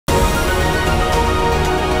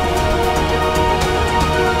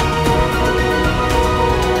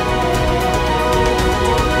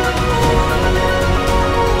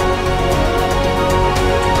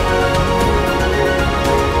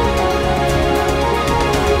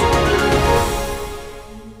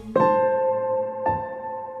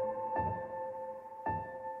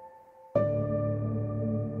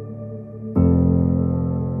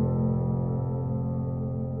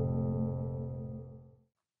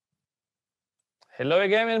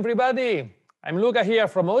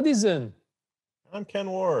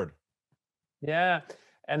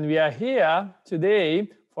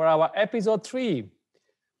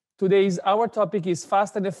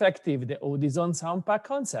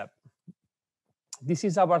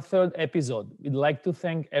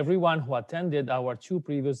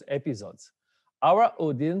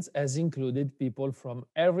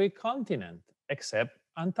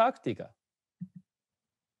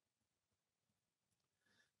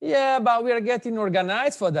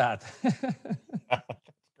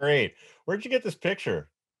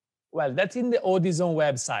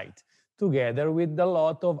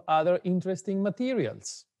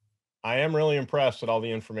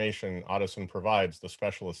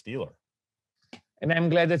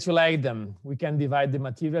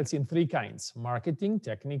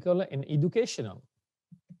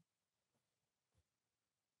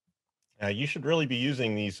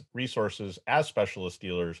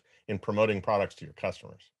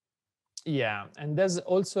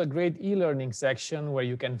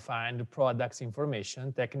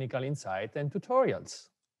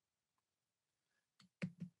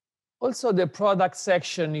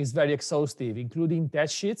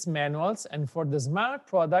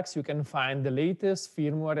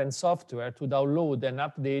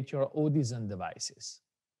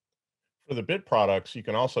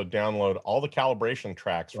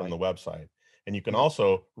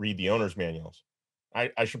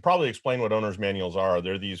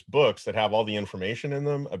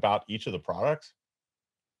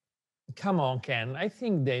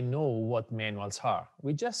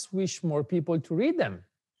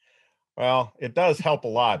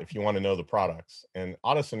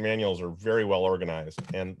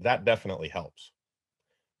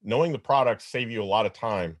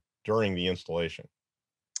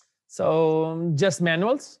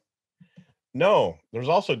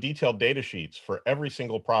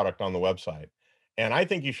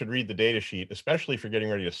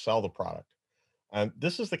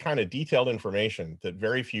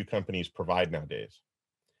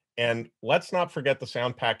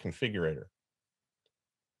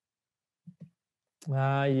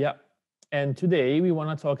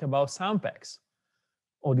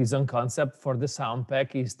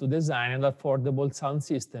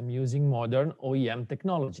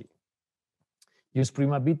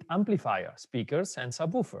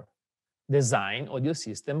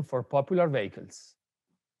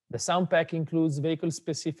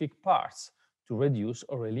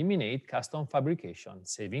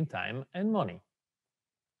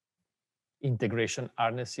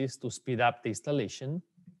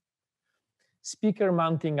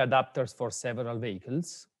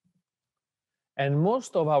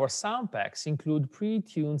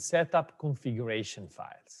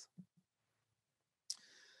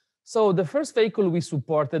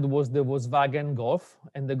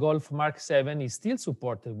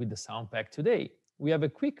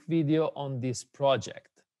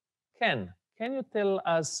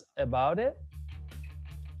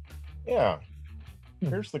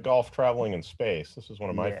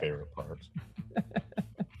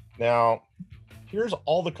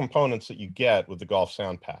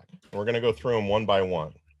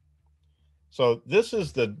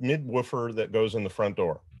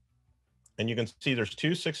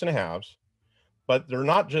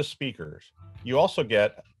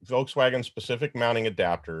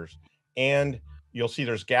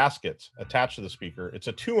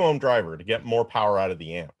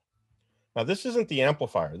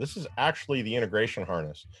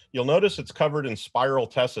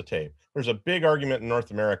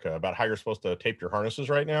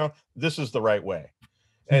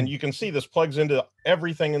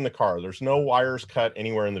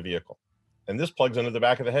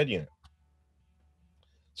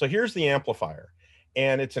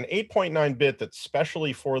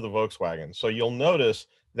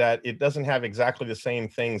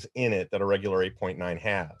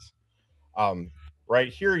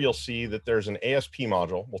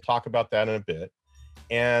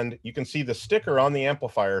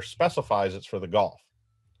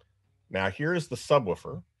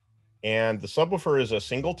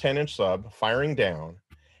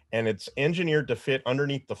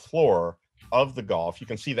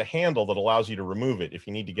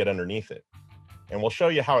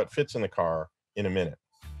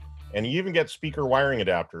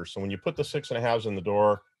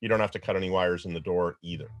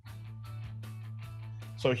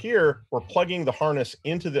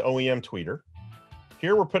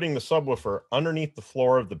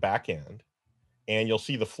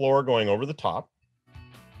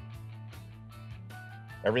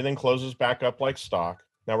Everything closes back up like stock.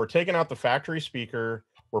 Now we're taking out the factory speaker.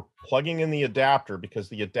 We're plugging in the adapter because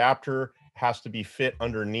the adapter has to be fit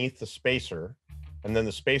underneath the spacer, and then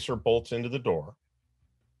the spacer bolts into the door.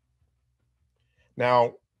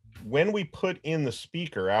 Now, when we put in the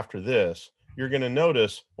speaker after this, you're going to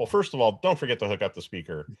notice, well, first of all, don't forget to hook up the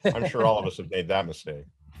speaker. I'm sure all of us have made that mistake.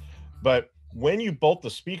 But when you bolt the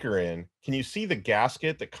speaker in, can you see the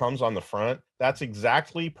gasket that comes on the front? That's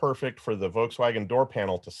exactly perfect for the Volkswagen door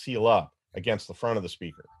panel to seal up against the front of the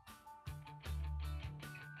speaker.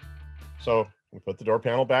 So we put the door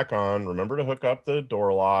panel back on. Remember to hook up the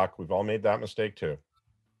door lock. We've all made that mistake too.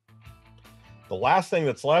 The last thing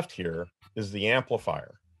that's left here is the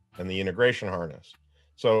amplifier and the integration harness.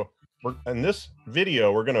 So in this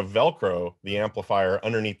video, we're going to Velcro the amplifier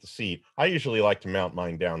underneath the seat. I usually like to mount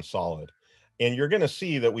mine down solid. And you're going to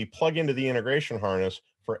see that we plug into the integration harness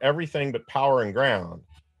for everything but power and ground.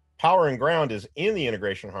 Power and ground is in the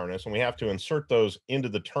integration harness, and we have to insert those into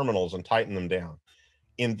the terminals and tighten them down.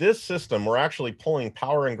 In this system, we're actually pulling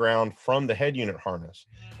power and ground from the head unit harness,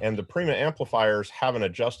 and the Prima amplifiers have an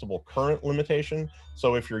adjustable current limitation.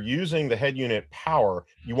 So if you're using the head unit power,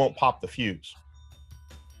 you won't pop the fuse.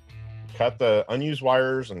 Cut the unused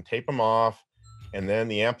wires and tape them off, and then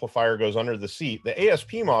the amplifier goes under the seat. The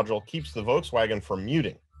ASP module keeps the Volkswagen from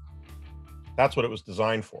muting. That's what it was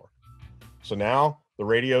designed for. So now the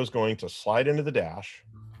radio is going to slide into the dash,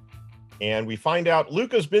 and we find out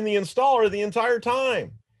Luca's been the installer the entire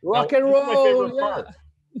time. Rock and roll, yeah.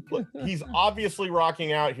 Look, he's obviously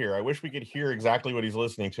rocking out here. I wish we could hear exactly what he's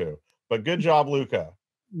listening to, but good job, Luca.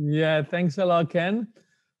 Yeah, thanks a lot, Ken.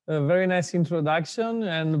 A very nice introduction.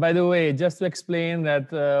 And by the way, just to explain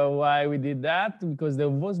that why we did that, because the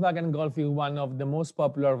Volkswagen Golf is one of the most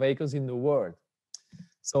popular vehicles in the world.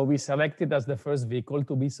 So we selected as the first vehicle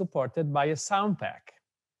to be supported by a sound pack.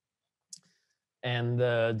 And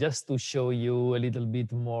just to show you a little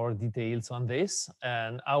bit more details on this,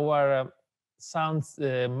 and our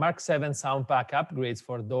Mark 7 sound pack upgrades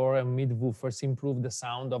for door and mid woofers improve the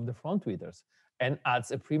sound of the front tweeters and adds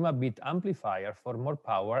a Prima bit amplifier for more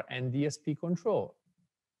power and DSP control.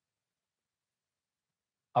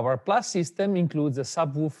 Our Plus system includes a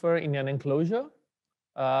subwoofer in an enclosure.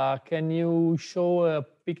 Can you show a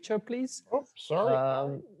picture, please? Oh,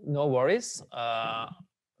 sorry. No worries.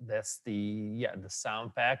 That's the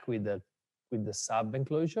sound pack with the sub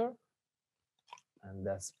enclosure, and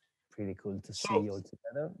that's pretty cool to see all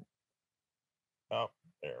together. Oh,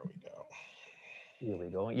 there we go. Here we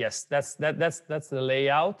go. Yes, that's the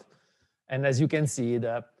layout, and as you can see,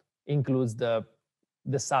 that includes the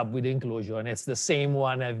sub with the enclosure, and it's the same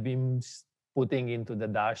one I've been putting into the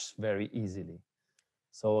dash very easily.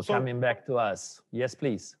 So coming back to us, yes,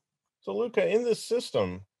 please. So Luca, in this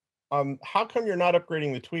system, how come you're not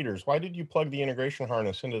upgrading the tweeters? Why did you plug the integration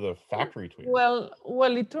harness into the factory tweeter?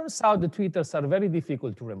 Well, it turns out the tweeters are very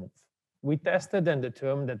difficult to remove. We tested and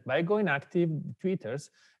determined that by going active tweeters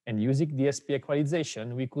and using DSP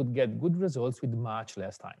equalization, we could get good results with much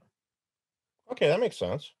less time. Okay, that makes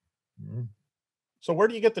sense. Mm-hmm. So where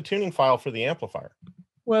do you get the tuning file for the amplifier?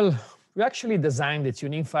 Well, we actually designed the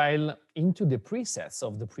tuning file into the presets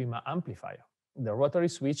of the Prima amplifier. The rotary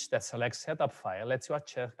switch that selects setup file lets you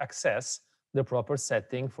access the proper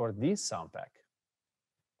setting for this sound pack.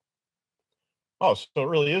 Oh, so it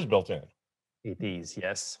really is built in. It is,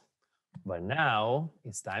 yes. But now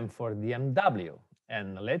it's time for the MW.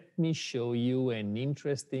 And let me show you an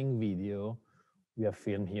interesting video we have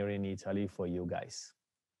filmed here in Italy for you guys.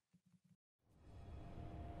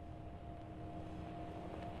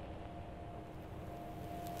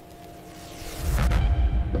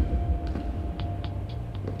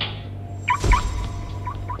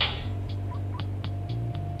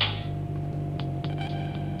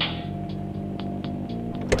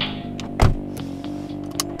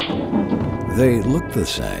 They look the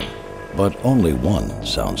same, but only one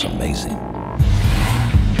sounds amazing.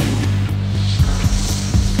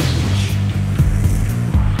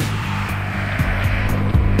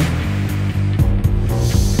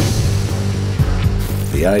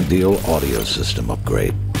 The ideal audio system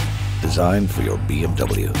upgrade, designed for your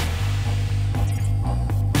BMW.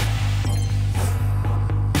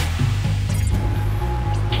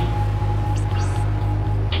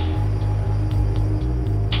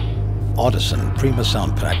 Audison Prima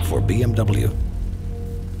Sound Pack for BMW.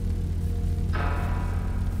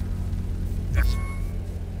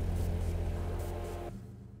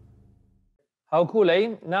 How cool,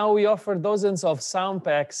 eh? Now we offer dozens of sound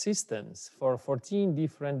pack systems for 14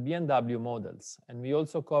 different BMW models, and we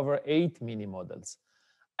also cover 8 mini models.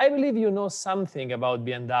 I believe you know something about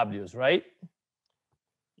BMWs, right?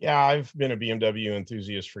 Yeah, I've been a BMW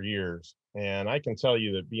enthusiast for years, and I can tell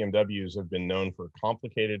you that BMWs have been known for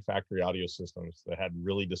complicated factory audio systems that had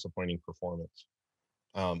really disappointing performance.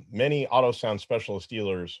 Many auto sound specialist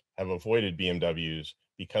dealers have avoided BMWs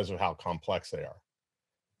because of how complex they are.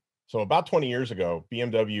 So about 20 years ago,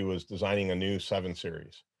 BMW was designing a new 7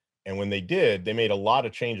 Series. And when they did, they made a lot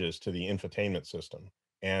of changes to the infotainment system.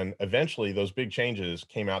 And eventually, those big changes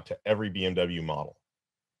came out to every BMW model.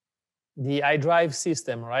 The iDrive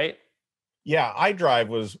system, right? Yeah, iDrive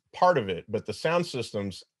was part of it, but the sound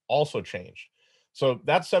systems also changed. So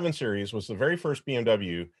that 7 Series was the very first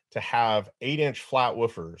BMW to have 8-inch flat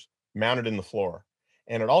woofers mounted in the floor.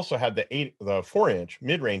 And it also had the 4-inch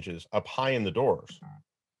mid-ranges up high in the doors,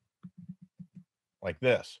 like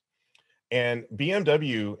this. And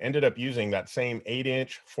BMW ended up using that same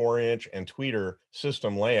 8-inch, 4-inch, and tweeter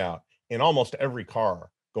system layout in almost every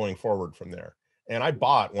car going forward from there. And I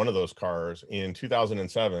bought one of those cars in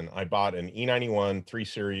 2007. I bought an E91 3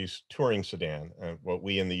 Series touring sedan, what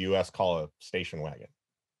we in the US call a station wagon.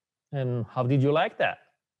 And how did you like that?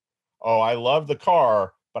 Oh, I loved the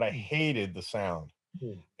car, but I hated the sound.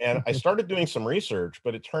 Hmm. And I started doing some research,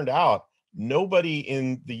 but it turned out nobody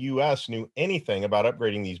in the US knew anything about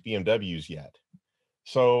upgrading these BMWs yet.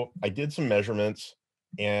 So I did some measurements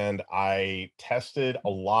and I tested a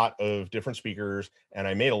lot of different speakers and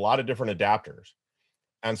I made a lot of different adapters.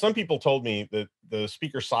 And some people told me that the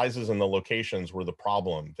speaker sizes and the locations were the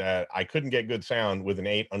problem, that I couldn't get good sound with an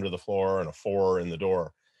 8 under the floor and a 4 in the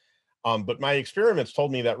door. But my experiments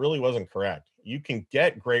told me that really wasn't correct. You can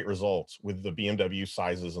get great results with the BMW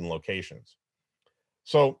sizes and locations.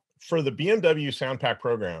 So for the BMW Sound Pack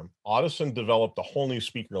program, Audison developed a whole new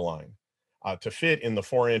speaker line to fit in the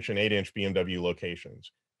 4-inch and 8-inch BMW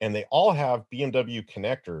locations. And they all have BMW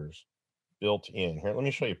connectors built in. Here, let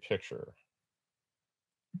me show you a picture.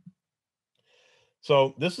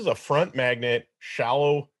 So this is a front magnet,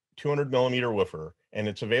 shallow 200 millimeter woofer, and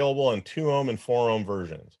it's available in 2 ohm and 4 ohm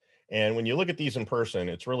versions. And when you look at these in person,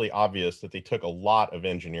 it's really obvious that they took a lot of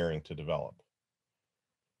engineering to develop.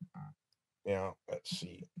 Now, let's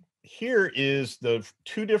see. Here is the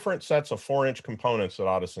 2 different sets of 4-inch components that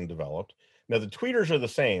Audison developed. Now, the tweeters are the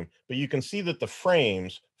same, but you can see that the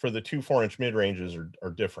frames for the 2 4-inch mid-ranges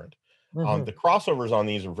are different. Mhm. The crossovers on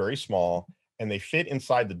these are very small, and they fit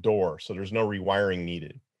inside the door, so there's no rewiring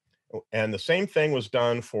needed. And the same thing was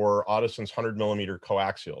done for Audison's 100 millimeter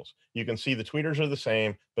coaxials. You can see the tweeters are the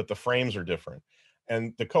same, but the frames are different.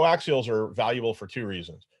 And the coaxials are valuable for 2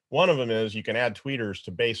 reasons. One of them is you can add tweeters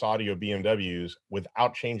to base audio BMWs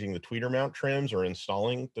without changing the tweeter mount trims or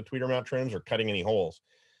installing the tweeter mount trims or cutting any holes.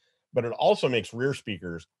 But it also makes rear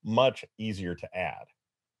speakers much easier to add.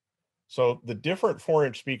 So the different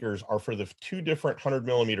 4-inch speakers are for the 2 different 100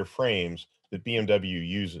 millimeter frames that BMW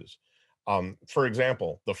uses. For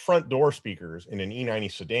example, the front door speakers in an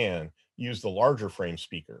E90 sedan use the larger frame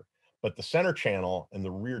speaker, but the center channel and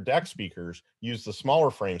the rear deck speakers use the smaller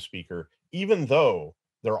frame speaker, even though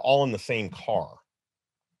they're all in the same car.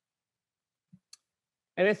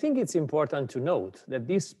 And I think it's important to note that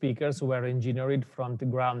these speakers were engineered from the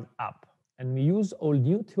ground up and we use all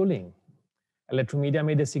new tooling. Electromedia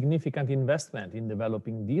made a significant investment in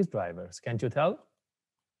developing these drivers. Can't you tell?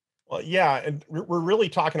 Well, yeah, and we're really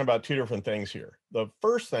talking about 2 different things here. The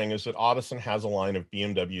first thing is that Audison has a line of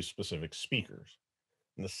BMW specific speakers.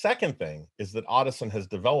 And the second thing is that Audison has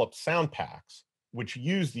developed sound packs which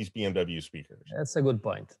use these BMW speakers. That's a good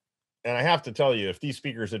point. And I have to tell you, if these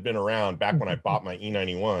speakers had been around back when I bought my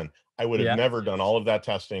E91, I would have Yeah, never done all of that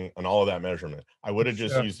testing and all of that measurement. I would have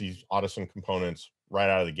just sure. used these Audison components right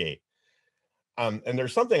out of the gate. And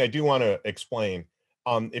there's something I do want to explain.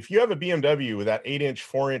 If you have a BMW with that 8-inch,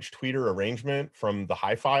 4-inch tweeter arrangement from the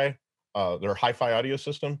hi-fi, their hi-fi audio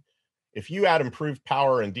system, if you add improved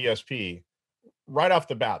power and DSP, right off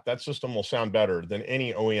the bat, that system will sound better than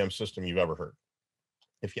any OEM system you've ever heard.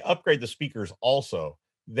 If you upgrade the speakers also,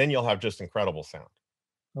 then you'll have just incredible sound.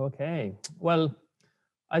 Okay. Well,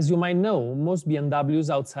 as you might know, most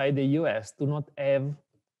BMWs outside the US do not have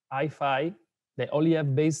hi-fi. They only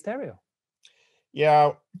have bass stereo.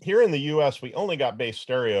 Yeah, here in the US, we only got bass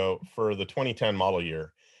stereo for the 2010 model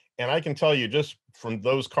year. And I can tell you just from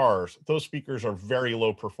those cars, those speakers are very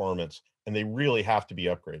low performance and they really have to be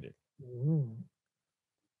upgraded. Mhm.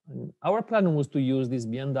 And our plan was to use this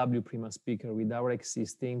BMW Prima speaker with our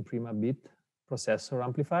existing Prima Bit processor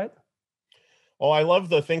amplified. Well, I love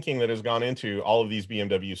the thinking that has gone into all of these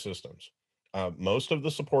BMW systems. Most of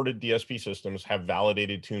the supported DSP systems have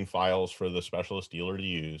validated tune files for the specialist dealer to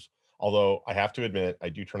use. Although I have to admit, I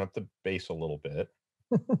do turn up the bass a little bit.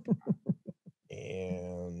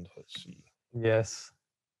 And let's see. Yes,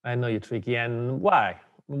 I know you're tricky. And why?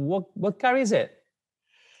 What car is it?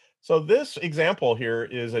 So this example here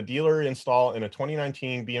is a dealer install in a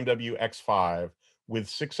 2019 BMW X5 with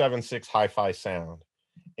 676 hi-fi sound.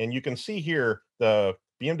 And you can see here, the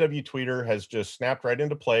BMW tweeter has just snapped right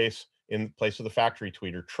into place in place of the factory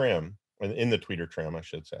tweeter trim, in the tweeter trim, I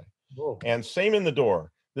should say. Whoa. And same in the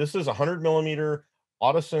door. This is a 100mm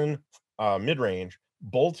Audison mid-range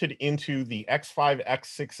bolted into the X5,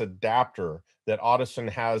 X6 adapter that Audison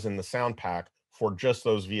has in the sound pack for just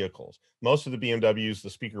those vehicles. Most of the BMWs, the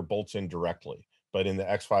speaker bolts in directly, but in the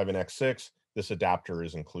X5 and X6, this adapter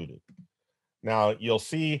is included. Now, you'll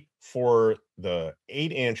see for the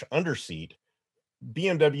 8-inch underseat,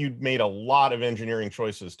 BMW made a lot of engineering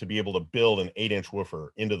choices to be able to build an 8-inch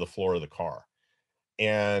woofer into the floor of the car.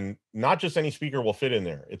 And not just any speaker will fit in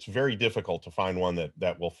there. It's very difficult to find one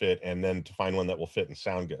that will fit, and then to find one that will fit and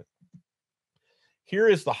sound good. Here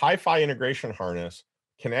is the hi-fi integration harness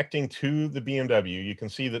connecting to the BMW. You can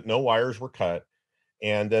see that no wires were cut.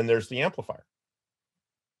 And then there's the amplifier.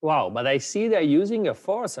 Wow, but I see they're using a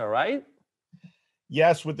Forza, right?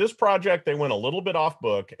 Yes, with this project, they went a little bit off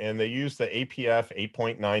book and they used the APF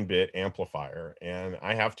 8.9-bit amplifier. And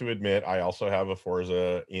I have to admit, I also have a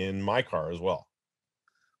Forza in my car as well.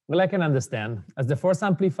 Well, I can understand, as the Force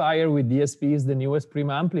amplifier with DSP is the newest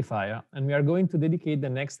Prima amplifier, and we are going to dedicate the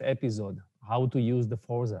next episode, how to use the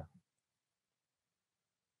Forza.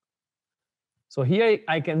 So here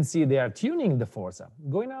I can see they are tuning the Forza.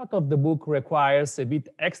 Going out of the book requires a bit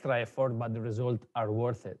extra effort, but the results are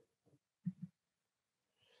worth it.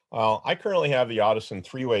 Well, I currently have the Audison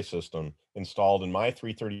three-way system installed in my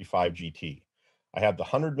 335 GT. I have the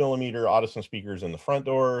 100mm Audison speakers in the front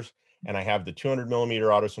doors, and I have the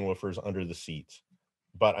 200mm Audison woofers under the seats.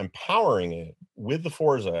 But I'm powering it with the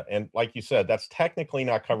Forza, and like you said, that's technically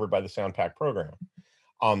not covered by the Sound Pack program.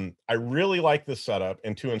 I really like this setup,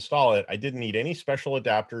 and to install it, I didn't need any special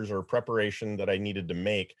adapters or preparation that I needed to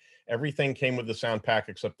make. Everything came with the Sound Pack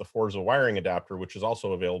except the Forza wiring adapter, which is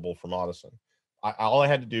also available from Audison. All I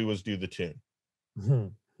had to do was do the tune.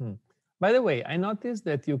 By the way, I noticed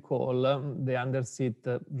that you call the underseat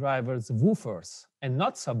drivers woofers and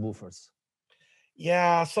not subwoofers.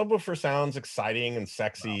 Yeah, subwoofer sounds exciting and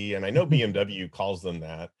sexy, and I know BMW calls them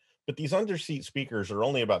that. But these underseat speakers are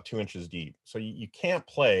only about 2 inches deep. So you can't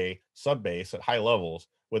play sub bass at high levels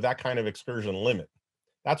with that kind of excursion limit.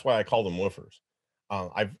 That's why I call them woofers.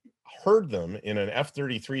 I've heard them in an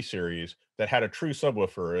F.33 series that had a true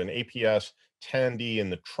subwoofer, an APS 10D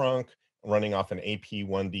in the trunk running off an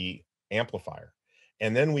AP1D amplifier.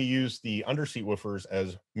 And then we used the underseat woofers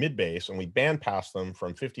as mid bass, and we band passed them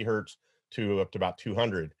from 50 hertz to up to about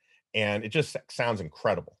 200. And it just sounds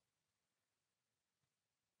incredible.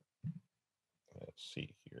 Let's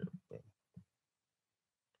see here.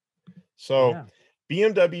 So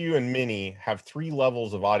BMW and Mini have 3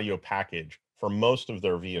 levels of audio package for most of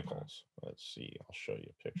their vehicles. Let's see, I'll show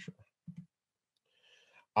you a picture.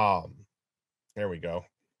 There we go.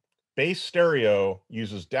 Bass stereo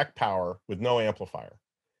uses deck power with no amplifier.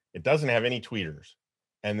 It doesn't have any tweeters.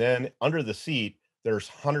 And then under the seat, there's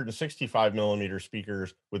 165mm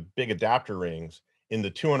speakers with big adapter rings in the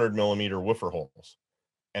 200mm woofer holes.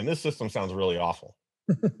 And this system sounds really awful.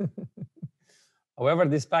 However,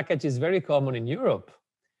 this package is very common in Europe.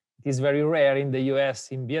 It is very rare in the US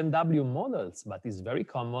in BMW models, but is very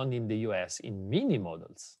common in the US in Mini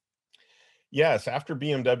models. Yes, after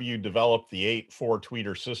BMW developed the 8.4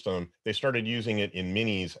 tweeter system, they started using it in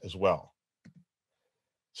Minis as well.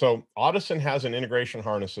 So Audison has an integration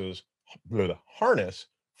harness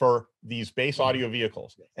for these bass audio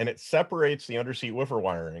vehicles, and it separates the underseat woofer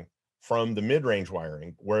wiring from the mid-range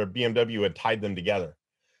wiring where BMW had tied them together.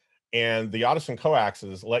 And the Audison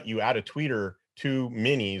coaxes let you add a tweeter to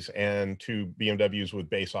Minis and to BMWs with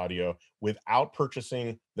bass audio without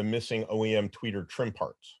purchasing the missing OEM tweeter trim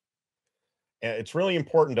parts. And it's really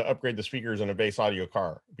important to upgrade the speakers in a bass audio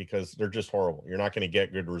car because they're just horrible. You're not going to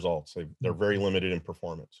get good results. They're very limited in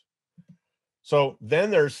performance. So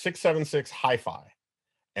then there's 676 hi-fi,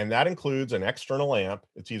 and that includes an external amp.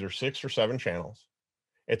 It's either 6 or 7 channels.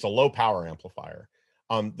 It's a low power amplifier.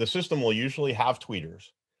 The system will usually have tweeters,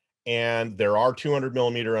 and there are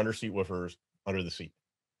 200mm underseat woofers under the seat.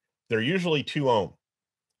 They're usually 2 ohm.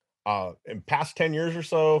 In past 10 years or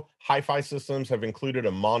so, hi-fi systems have included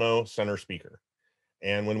a mono center speaker.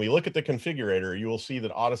 And when we look at the configurator, you will see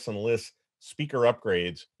that Audison lists speaker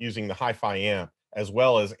upgrades using the hi-fi amp, as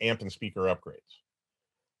well as amp and speaker upgrades.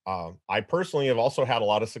 I personally have also had a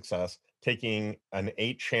lot of success taking an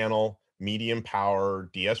 8-channel medium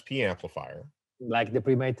power DSP amplifier. Like the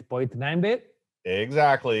Prima 8.9-bit?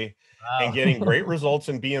 Exactly. And Wow. getting great results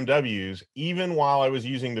in BMWs, even while I was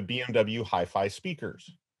using the BMW hi-fi speakers.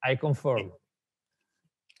 I confirm.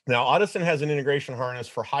 Now, Audison has an integration harness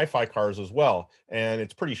for hi-fi cars as well, and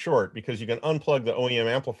it's pretty short because you can unplug the OEM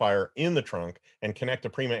amplifier in the trunk and connect a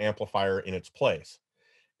Prima amplifier in its place.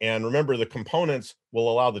 And remember, the components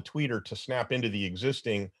will allow the tweeter to snap into the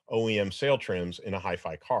existing OEM sail trims in a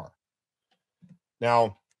hi-fi car.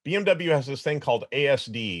 Now, BMW has this thing called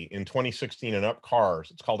ASD in 2016 and up cars.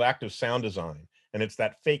 It's called active sound design. And it's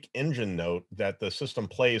that fake engine note that the system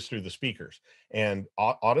plays through the speakers. And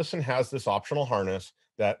Audison has this optional harness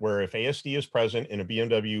that where if ASD is present in a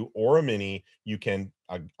BMW or a Mini, you can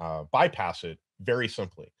bypass it very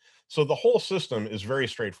simply. So the whole system is very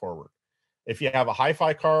straightforward. If you have a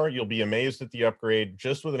hi-fi car, you'll be amazed at the upgrade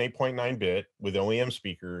just with an 8.9 bit with OEM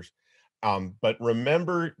speakers. But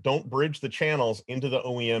remember, don't bridge the channels into the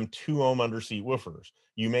OEM 2-ohm underseat woofers.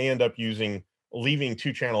 You may end up leaving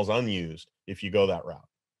 2 channels unused if you go that route.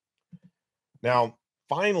 Now,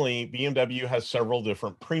 finally, BMW has several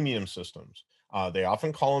different premium systems. They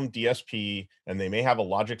often call them DSP, and they may have a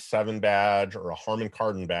Logic 7 badge or a Harman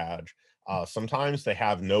Kardon badge. Sometimes they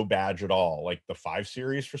have no badge at all, like the 5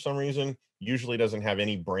 Series for some reason, usually doesn't have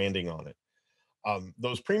any branding on it.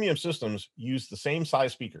 Those premium systems use the same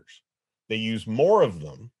size speakers. They use more of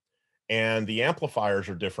them, and the amplifiers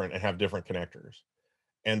are different and have different connectors.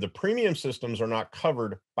 And the premium systems are not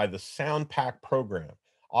covered by the Sound Pack program.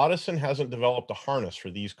 Audison hasn't developed a harness for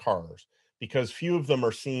these cars because few of them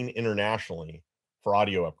are seen internationally for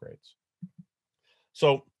audio upgrades.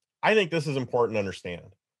 So I think this is important to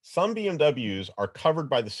understand. Some BMWs are covered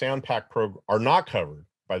by the Sound Pack program, are not covered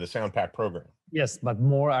by the Sound Pack program. Yes, but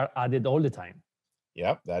more are added all the time.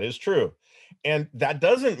 Yep, that is true. And that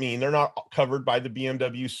doesn't mean they're not covered by the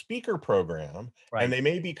BMW speaker program, Right. and they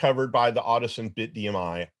may be covered by the Audison bit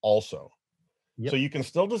DMI also. Yep. So you can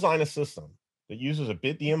still design a system that uses a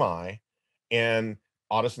bit DMI and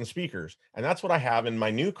Audison speakers. And that's what I have in my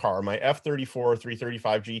new car, my F34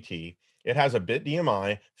 335 GT. It has a bit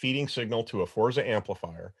DMI feeding signal to a Forza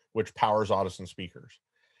amplifier, which powers Audison speakers.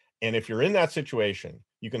 And if you're in that situation,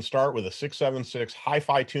 you can start with a 676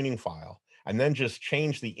 hi-fi tuning file and then just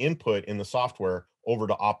change the input in the software over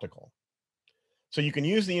to optical. So you can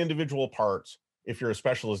use the individual parts if you're a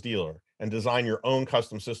specialist dealer and design your own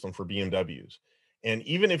custom system for BMWs. And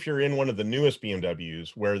even if you're in one of the newest BMWs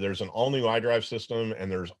where there's an all-new iDrive system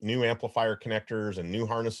and there's new amplifier connectors and new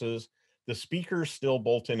harnesses, the speakers still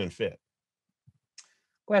bolt in and fit.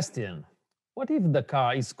 Question. What if the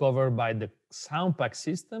car is covered by the Sound Pack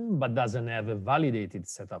system but doesn't have a validated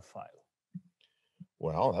setup file?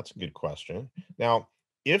 Well, that's a good question. Now,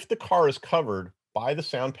 if the car is covered by the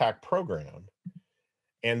Sound Pack program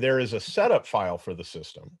and there is a setup file for the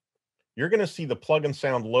system, you're going to see the Plug and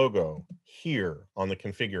Sound logo here on the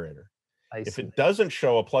configurator. If it doesn't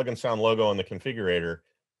show a Plug and Sound logo on the configurator,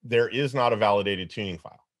 there is not a validated tuning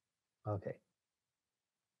file. Okay.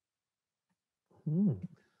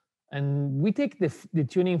 And we take the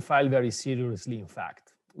tuning file very seriously, in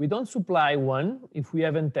fact. We don't supply one if we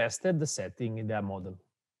haven't tested the setting in that model.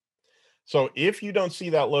 So if you don't see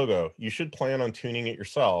that logo, you should plan on tuning it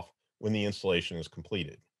yourself when the installation is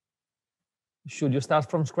completed. Should you start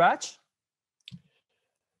from scratch?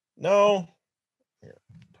 No. Here,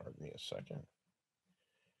 pardon me a second.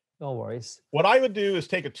 No worries. What I would do is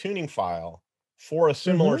take a tuning file for a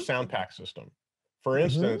similar Sound Pack system. For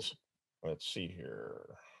instance, let's see here.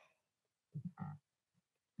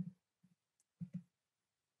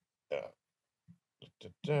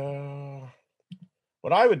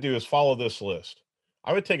 What I would do is follow this list.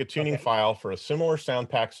 I would take a tuning file for a similar Sound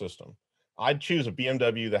Pack system. I'd choose a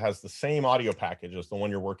BMW that has the same audio package as the one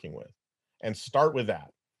you're working with and start with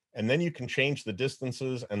that. And then you can change the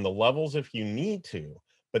distances and the levels if you need to,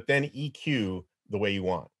 but then EQ the way you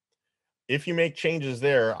want. If you make changes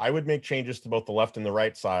there, I would make changes to both the left and the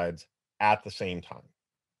right sides at the same time.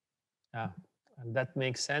 Yeah, and that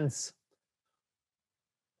makes sense.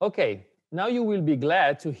 Okay, now you will be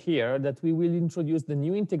glad to hear that we will introduce the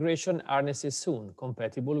new integration harnesses soon,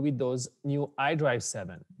 compatible with those new iDrive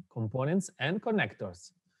 7 components and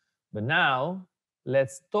connectors. But now,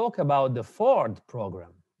 let's talk about the Ford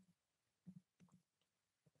program.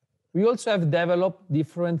 We also have developed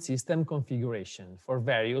different system configuration for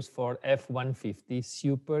various Ford F-150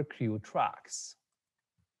 Super Crew trucks.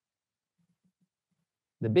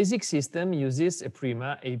 The basic system uses a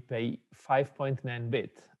Prima AP 5.9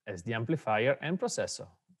 bit as the amplifier and processor.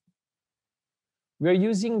 We are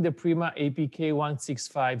using the Prima APK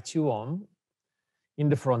 165 2-ohm in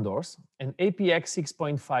the front doors and APX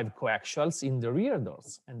 6.5 coaxials in the rear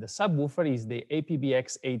doors, and the subwoofer is the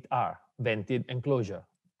APBX 8R vented enclosure.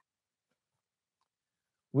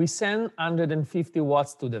 We send 150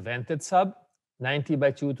 watts to the vented sub,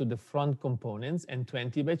 90/2 to the front components, and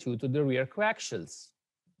 20/2 to the rear coaxials.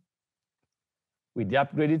 With the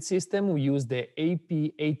upgraded system, we use the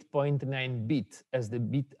AP 8.9 bit as the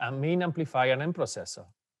main amplifier and processor.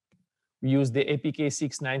 We use the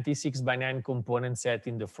APK690 6x9 component set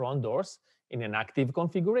in the front doors in an active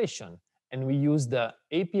configuration, and we use the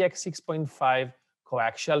APX 6.5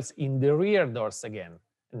 coaxials in the rear doors again.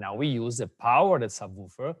 And now we use a powered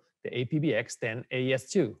subwoofer, the APBX10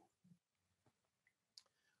 AS2.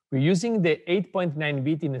 We're using the 8.9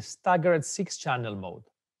 bit in a staggered 6-channel mode,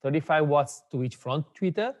 35 watts to each front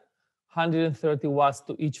tweeter, 130 watts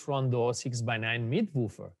to each front door 6x9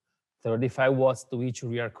 mid-woofer, 35 watts to each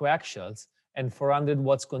rear coaxials, and 400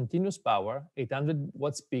 watts continuous power, 800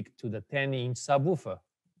 watts peak to the 10-inch subwoofer.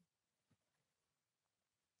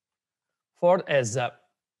 Ford has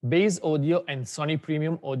Base Audio and Sony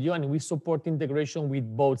Premium Audio, and we support integration with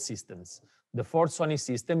both systems. The Ford Sony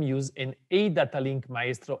system uses an A-Data-Link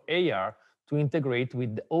Maestro AR to integrate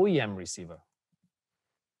with the OEM receiver.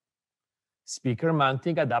 Speaker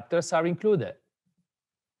mounting adapters are included,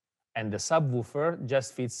 and the subwoofer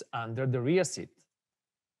just fits under the rear seat.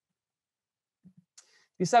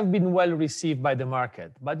 These have been well received by the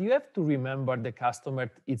market, but you have to remember the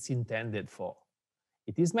customer it's intended for.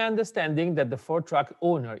 It is my understanding that the Ford truck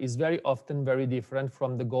owner is very often very different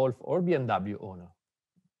from the Golf or BMW owner.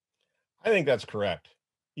 I think that's correct.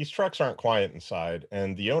 These trucks aren't quiet inside,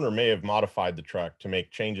 and the owner may have modified the truck to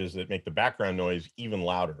make changes that make the background noise even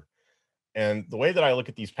louder. And the way that I look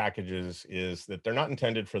at these packages is that they're not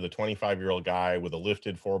intended for the 25-year-old guy with a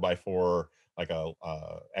lifted 4x4 like a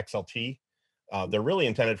XLT. They're really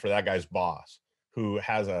intended for that guy's boss who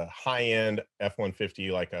has a high-end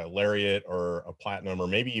F-150 like a Lariat or a Platinum or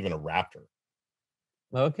maybe even a Raptor.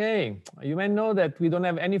 Okay, you may know that we don't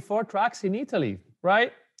have any Ford trucks in Italy,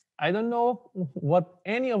 right? I don't know what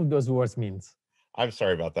any of those words means. I'm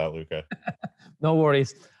sorry about that, Luca. No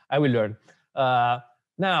worries, I will learn.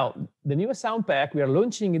 Now, the newest sound pack we are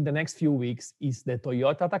launching in the next few weeks is the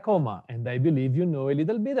Toyota Tacoma, and I believe you know a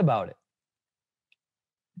little bit about it.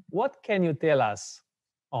 What can you tell us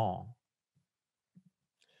on?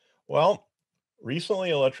 Well,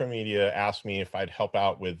 recently Electromedia asked me if I'd help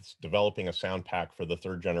out with developing a sound pack for the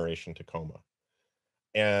 3rd generation Tacoma.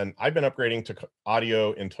 And I've been upgrading to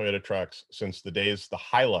audio in Toyota trucks since the days the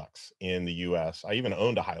Hilux in the US. I even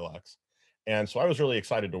owned a Hilux. And so I was really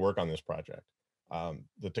excited to work on this project.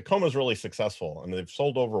 The Tacoma is really successful, and they've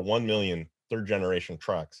sold over 1 million 3rd generation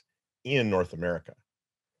trucks in North America.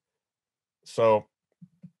 So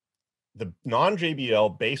the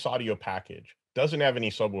non-JBL base audio package doesn't have any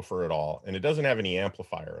subwoofer at all, and it doesn't have any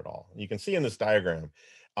amplifier at all. You can see in this diagram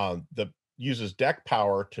that uses deck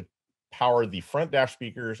power to power the front dash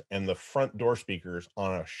speakers and the front door speakers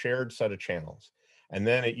on a shared set of channels. And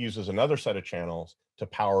then it uses another set of channels to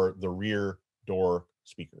power the rear door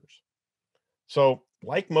speakers. So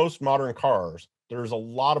like most modern cars, there's a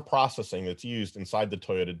lot of processing that's used inside the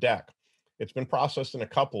Toyota deck. It's been processed in a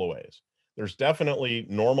couple of ways. There's definitely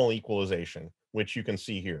normal equalization, which you can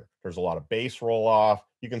see here. There's a lot of bass roll off.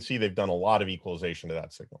 You can see they've done a lot of equalization to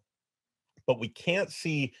that signal. But we can't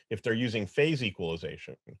see if they're using phase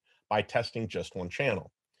equalization by testing just one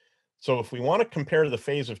channel. So if we want to compare the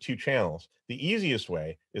phase of 2 channels, the easiest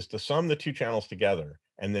way is to sum the 2 channels together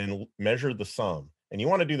and then measure the sum. And you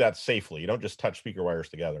want to do that safely. You don't just touch speaker wires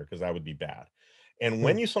together because that would be bad. And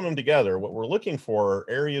when you sum them together, what we're looking for are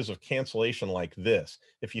areas of cancellation like this.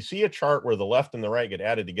 If you see a chart where the left and the right get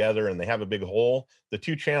added together and they have a big hole, the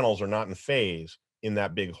 2 channels are not in phase in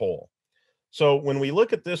that big hole. So when we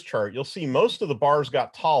look at this chart, you'll see most of the bars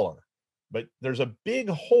got taller, but there's a big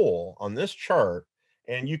hole on this chart,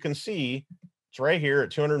 and you can see it's right here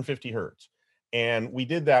at 250 hertz. And we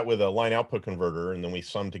did that with a line output converter, and then we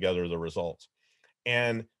summed together the results.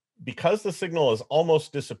 And because the signal is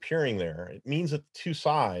almost disappearing there, it means that the 2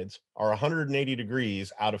 sides are 180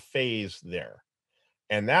 degrees out of phase there.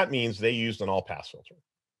 And that means they used an all-pass filter.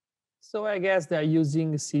 So I guess they're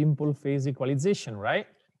using simple phase equalization, right?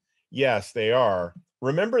 Yes, they are.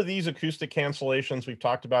 Remember these acoustic cancellations we've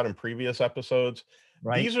talked about in previous episodes?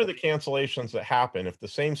 Right. These are the cancellations that happen if the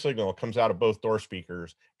same signal comes out of both door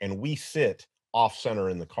speakers and we sit off center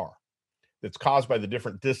in the car. That's caused by the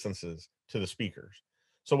different distances to the speakers.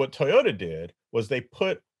 So what Toyota did was they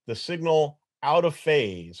put the signal out of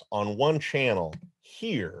phase on one channel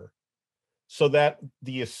here so that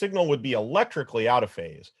the signal would be electrically out of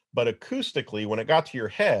phase, but acoustically, when it got to your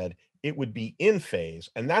head, it would be in phase.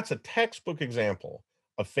 And that's a textbook example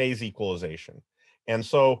of phase equalization. And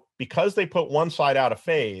so because they put one side out of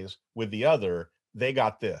phase with the other, they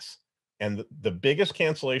got this. And the biggest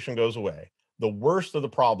cancellation goes away. The worst of the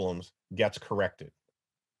problems gets corrected.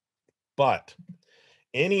 But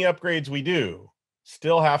any upgrades we do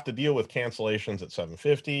still have to deal with cancellations at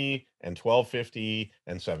 750 and 1250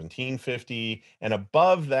 and 1750. And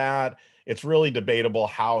above that, it's really debatable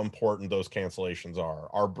how important those cancellations are.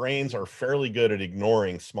 Our brains are fairly good at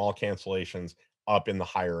ignoring small cancellations up in the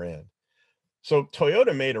higher end. So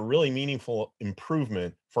Toyota made a really meaningful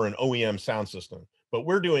improvement for an OEM sound system, but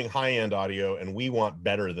we're doing high-end audio and we want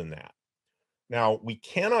better than that. Now, we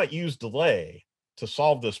cannot use delay to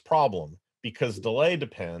solve this problem because delay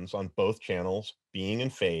depends on both channels being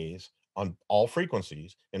in phase on all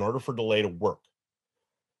frequencies in order for delay to work.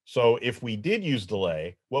 So if we did use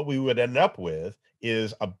delay, what we would end up with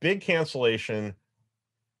is a big cancellation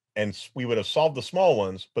and we would have solved the small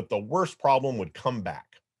ones, but the worst problem would come back.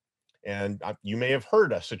 And you may have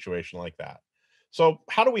heard a situation like that. So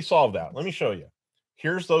how do we solve that? Let me show you.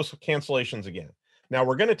 Here's those cancellations again. Now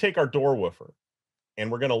we're going to take our door woofer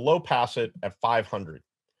and we're going to low pass it at 500.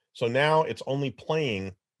 So now it's only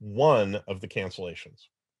playing one of the cancellations.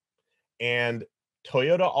 And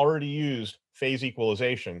Toyota already used phase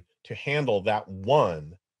equalization to handle that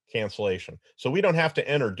one cancellation. So we don't have to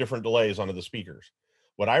enter different delays onto the speakers.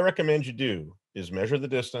 What I recommend you do is measure the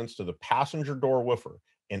distance to the passenger door woofer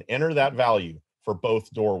and enter that value for both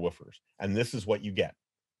door woofers. And this is what you get.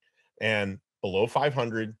 And below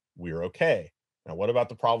 500, we're okay. Now, what about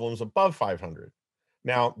the problems above 500?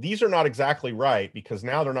 Now, these are not exactly right because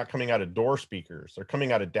now they're not coming out of door speakers. They're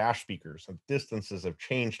coming out of dash speakers. And distances have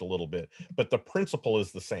changed a little bit, but the principle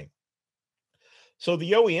is the same. So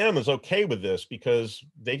the OEM is okay with this because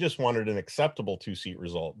they just wanted an acceptable two-seat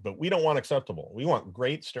result, but we don't want acceptable. We want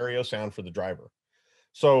great stereo sound for the driver.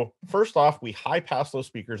 So first off, we high pass those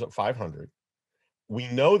speakers at 500. We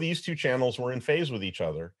know these two channels were in phase with each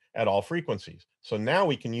other at all frequencies. So now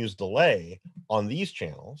we can use delay on these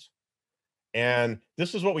channels. And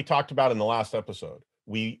this is what we talked about in the last episode.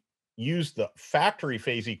 We use the factory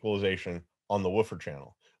phase equalization on the woofer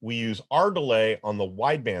channel. We use our delay on the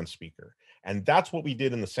wideband speaker. And that's what we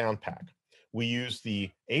did in the sound pack. We used the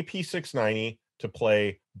AP690 to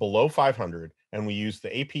play below 500, and we used the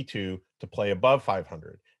AP2 to play above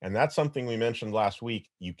 500. And that's something we mentioned last week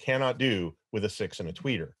you cannot do with a 6 and a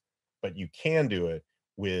tweeter, but you can do it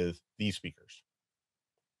with these speakers.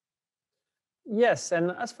 Yes,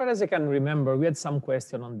 and as far as I can remember, we had some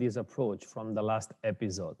question on this approach from the last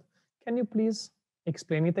episode. Can you please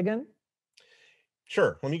explain it again?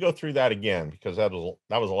 Sure. Let me go through that again because that was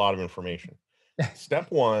a lot of information. Step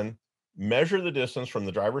one, measure the distance from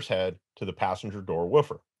the driver's head to the passenger door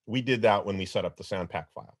woofer. We did that when we set up the sound pack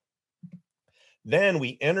file. Then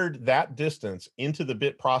we entered that distance into the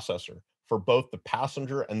bit processor for both the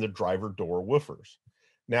passenger and the driver door woofers.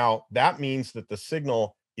 Now, that means that the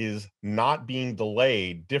signal is not being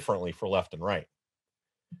delayed differently for left and right.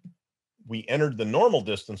 We entered the normal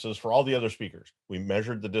distances for all the other speakers. We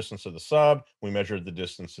measured the distance of the sub. We measured the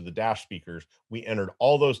distance to the dash speakers. We entered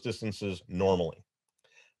all those distances normally.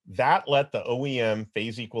 That let the OEM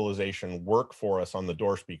phase equalization work for us on the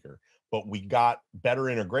door speaker, but we got better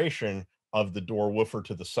integration of the door woofer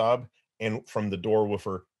to the sub and from the door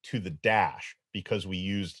woofer to the dash because we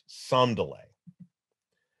used some delay.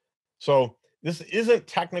 So this isn't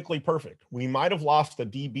technically perfect. We might have lost a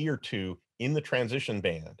dB or two in the transition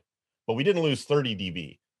band, but we didn't lose 30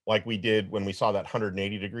 dB like we did when we saw that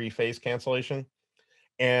 180-degree phase cancellation.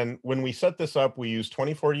 And when we set this up, we use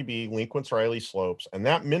 24 dB Linkwitz-Riley slopes, and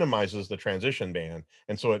that minimizes the transition band.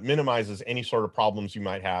 And so it minimizes any sort of problems you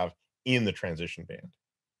might have in the transition band.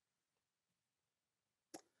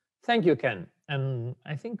 Thank you, Ken. And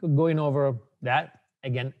I think going over that,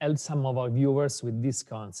 again, helps some of our viewers with this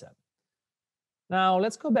concept. Now,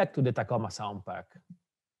 let's go back to the Tacoma Sound Pack.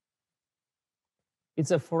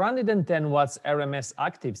 It's a 410 watts RMS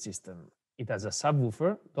active system. It has a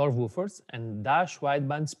subwoofer, door woofers, and dash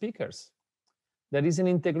wideband speakers. There is an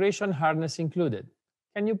integration harness included.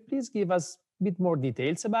 Can you please give us a bit more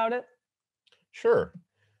details about it? Sure.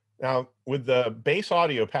 Now, with the base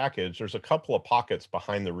audio package, there's a couple of pockets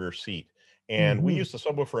behind the rear seat. And we use the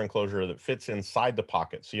subwoofer enclosure that fits inside the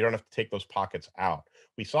pocket, so you don't have to take those pockets out.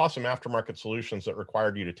 We saw some aftermarket solutions that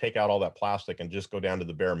required you to take out all that plastic and just go down to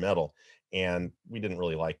the bare metal, and we didn't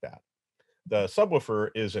really like that. The subwoofer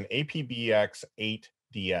is an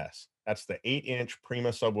APBX8DS. That's the 8-inch Prima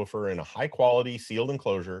subwoofer in a high-quality sealed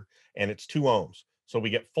enclosure, and it's 2 ohms. So we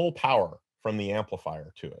get full power from the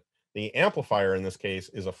amplifier to it. The amplifier in this case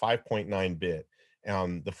is a 5.9 bit.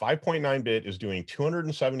 The 5.9 bit is doing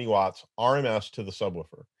 270 watts RMS to the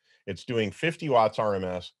subwoofer. It's doing 50 watts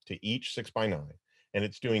RMS to each 6x9, and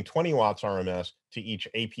it's doing 20 watts RMS to each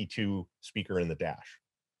AP2 speaker in the dash.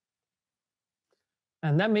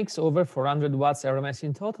 And that makes over 400 watts RMS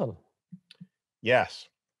in total. Yes.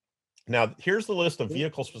 Now, here's the list of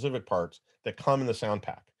vehicle-specific parts that come in the sound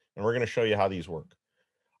pack, and we're going to show you how these work.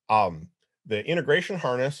 The integration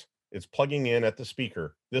harness is plugging in at the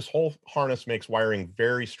speaker. This whole harness makes wiring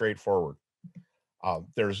very straightforward.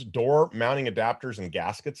 There's door mounting adapters and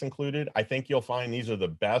gaskets included. I think you'll find these are the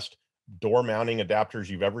best door mounting adapters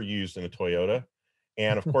you've ever used in a Toyota.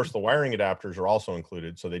 And of course, the wiring adapters are also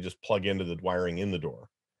included, so they just plug into the wiring in the door.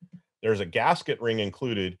 There's a gasket ring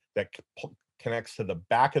included that connects to the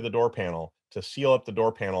back of the door panel to seal up the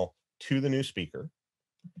door panel to the new speaker.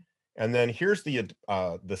 And then here's the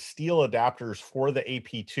steel adapters for the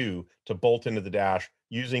AP2 to bolt into the dash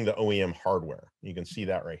using the OEM hardware. You can see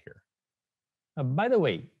that right here. By the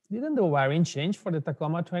way, didn't the wiring change for the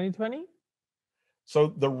Tacoma 2020?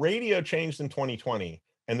 So the radio changed in 2020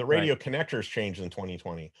 and the radio connectors changed in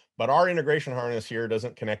 2020, but our integration harness here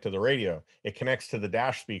doesn't connect to the radio. It connects to the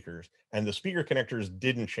dash speakers, and the speaker connectors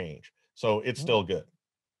didn't change. So it's still good.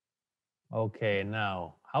 Okay,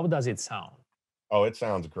 now, how does it sound? Oh, it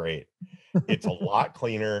sounds great. It's a lot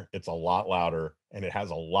cleaner, it's a lot louder, and it has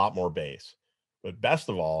a lot more bass. But best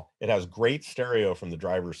of all, it has great stereo from the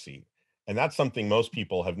driver's seat. And that's something most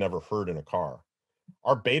people have never heard in a car.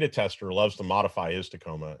 Our beta tester loves to modify his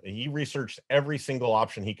Tacoma, and he researched every single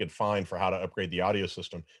option he could find for how to upgrade the audio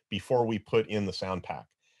system before we put in the sound pack.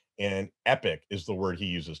 And epic is the word he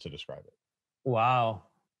uses to describe it. Wow,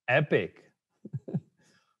 epic.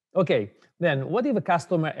 Okay, then what if a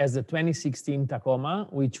customer has a 2016 Tacoma,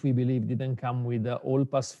 which we believe didn't come with the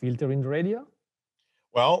all-pass filter in the radio?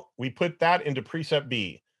 Well, we put that into preset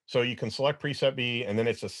B. So you can select preset B, and then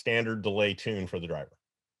it's a standard delay tune for the driver.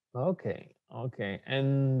 Okay, okay.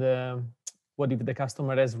 And what if the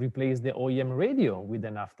customer has replaced the OEM radio with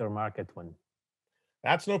an aftermarket one?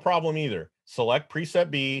 That's no problem either. Select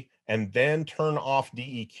preset B and then turn off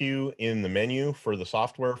DEQ in the menu for the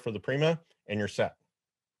software for the Prima, and you're set.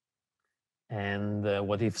 And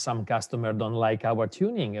what if some customer don't like our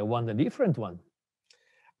tuning and want a different one?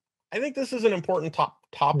 I think this is an important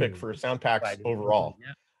topic for sound packs overall.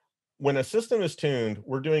 Yeah. When a system is tuned,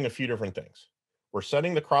 we're doing a few different things. We're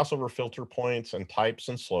setting the crossover filter points and types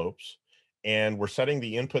and slopes, and we're setting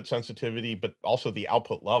the input sensitivity, but also the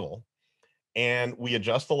output level. And we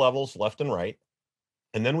adjust the levels left and right.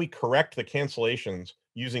 And then we correct the cancellations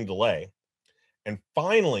using delay. And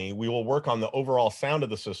finally, we will work on the overall sound of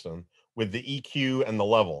the system with the EQ and the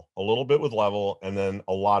level, a little bit with level, and then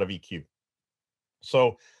a lot of EQ.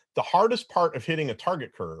 So the hardest part of hitting a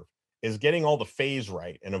target curve is getting all the phase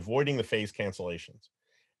right and avoiding the phase cancellations.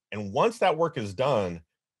 And once that work is done,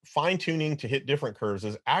 fine tuning to hit different curves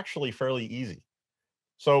is actually fairly easy.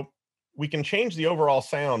 So we can change the overall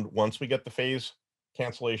sound once we get the phase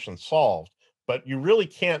cancellation solved, but you really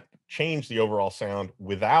can't change the overall sound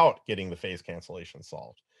without getting the phase cancellation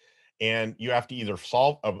solved. And you have to either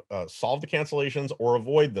solve the cancellations or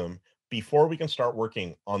avoid them before we can start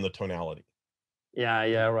working on the tonality.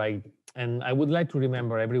 Yeah, right. And I would like to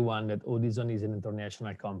remember everyone that Audison is an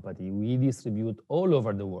international company. We distribute all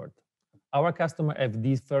over the world. Our customers have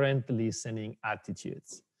different listening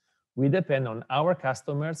attitudes. We depend on our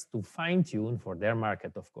customers to fine-tune for their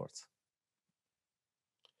market, of course.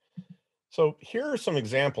 So here are some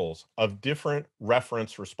examples of different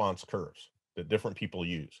reference response curves that different people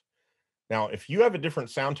use. Now, if you have a different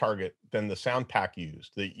sound target than the sound pack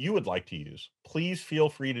used that you would like to use, please feel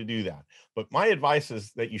free to do that. But my advice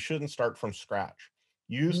is that you shouldn't start from scratch.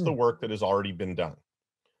 Use the work that has already been done.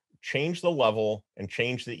 Change the level and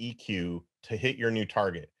change the EQ to hit your new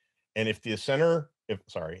target. And if the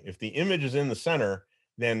image is in the center,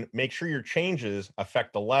 then make sure your changes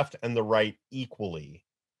affect the left and the right equally,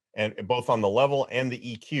 and both on the level and the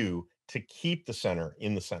EQ to keep the center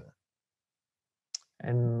in the center.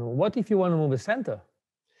 And what if you want to move the center?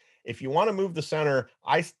 If you want to move the center,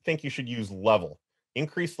 I think you should use level.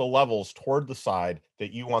 Increase the levels toward the side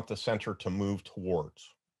that you want the center to move towards.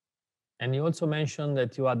 And you also mentioned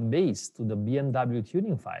that you add bass to the BMW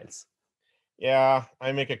tuning files. Yeah,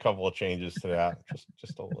 I make a couple of changes to that,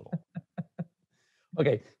 just a little.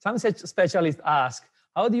 Okay, some specialists ask,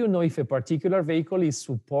 how do you know if a particular vehicle is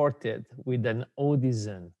supported with an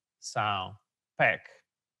Audison sound pack?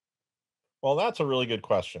 Well, that's a really good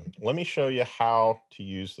question. Let me show you how to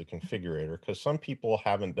use the configurator, because some people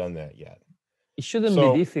haven't done that yet. It shouldn't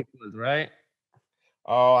be difficult, right?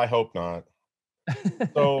 Oh, I hope not.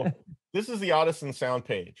 So this is the Audison sound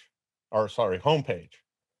page, or sorry, home page.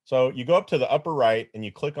 So you go up to the upper right and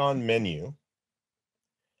you click on menu.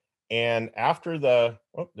 And after the,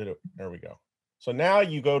 oh, there we go. So now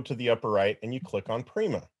you go to the upper right and you click on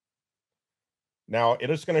Prima. Now it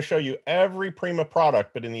is going to show you every Prima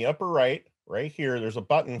product, but in the upper right here, there's a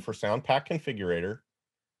button for Sound Pack Configurator.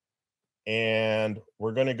 And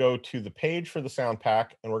we're going to go to the page for the Sound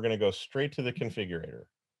Pack, and we're going to go straight to the configurator.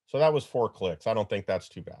 So that was 4 clicks. I don't think that's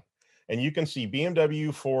too bad. And you can see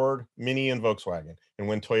BMW, Ford, Mini, and Volkswagen. And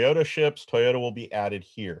when Toyota ships, Toyota will be added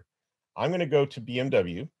here. I'm going to go to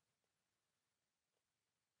BMW.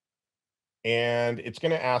 And it's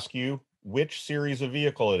going to ask you which series of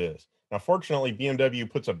vehicle it is. Now, fortunately, BMW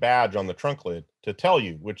puts a badge on the trunk lid to tell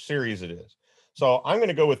you which series it is. So I'm going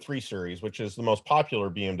to go with 3 Series, which is the most popular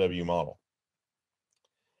BMW model.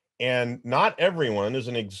 And not everyone is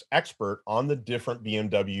an expert on the different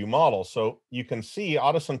BMW models. So you can see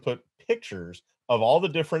Audison put pictures of all the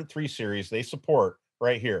different 3 Series they support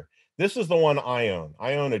right here. This is the one I own.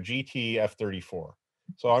 I own a GT F34.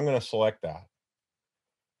 So I'm going to select that.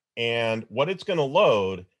 And what it's going to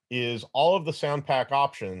load is all of the sound pack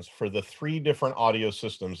options for the 3 different audio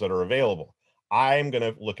systems that are available. I'm going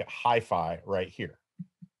to look at hi-fi right here.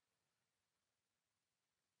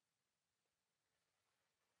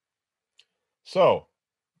 So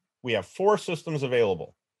we have 4 systems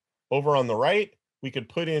available. Over on the right, we could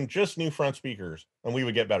put in just new front speakers and we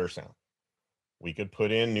would get better sound. We could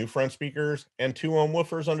put in new front speakers and 2-ohm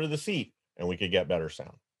woofers under the seat and we could get better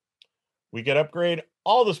sound. We could upgrade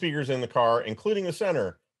all the speakers in the car, including the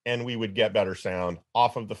center, and we would get better sound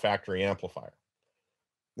off of the factory amplifier.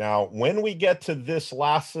 Now, when we get to this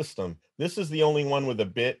last system, this is the only one with a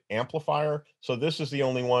bit amplifier. So this is the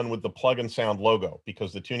only one with the plug and sound logo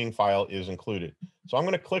because the tuning file is included. So I'm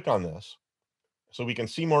going to click on this so we can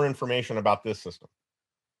see more information about this system.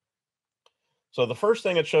 So the first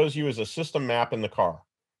thing it shows you is a system map in the car,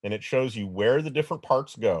 and it shows you where the different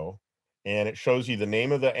parts go, and it shows you the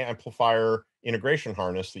name of the amplifier integration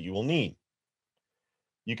harness that you will need.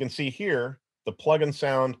 You can see here, the plug and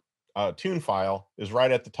sound tune file is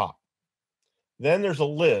right at the top. Then there's a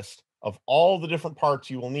list of all the different parts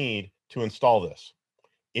you will need to install this.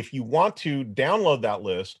 If you want to download that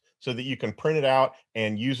list so that you can print it out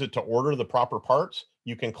and use it to order the proper parts,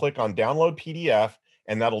 you can click on download PDF,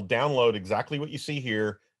 and that'll download exactly what you see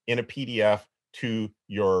here in a PDF to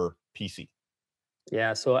your PC.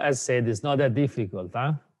 Yeah, so as said, it's not that difficult,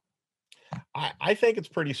 huh? I think it's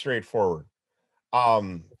pretty straightforward.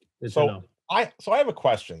 So I have a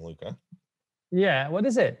question, Luca. Yeah, what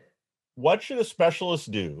is it? What should a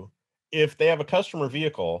specialist do if they have a customer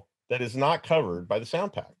vehicle that is not covered by the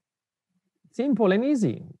sound pack? Simple and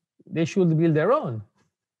easy. They should build their own.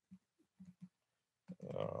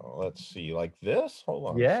 Let's see, like this.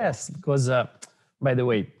 Hold on. Yes, because by the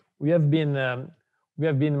way, we have been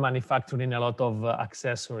manufacturing a lot of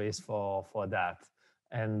accessories for that,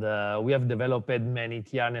 and we have developed many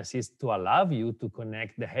T-harnesses to allow you to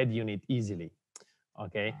connect the head unit easily.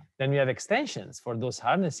 Okay, then we have extensions for those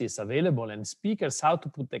harnesses available, and speakers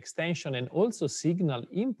output extension and also signal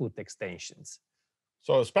input extensions.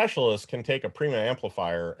 So a specialist can take a Prima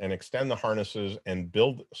amplifier and extend the harnesses and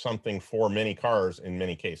build something for many cars in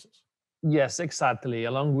many cases. Yes, exactly,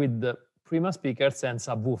 along with the Prima speakers and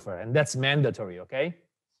subwoofer, and that's mandatory, okay?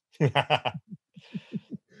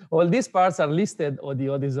 All these parts are listed on the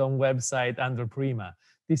Audison website under Prima.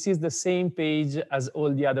 This is the same page as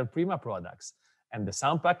all the other Prima products, and the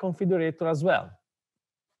sound pack configurator as well.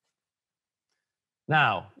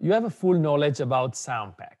 Now, you have a full knowledge about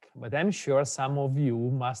sound pack, but I'm sure some of you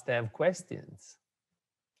must have questions.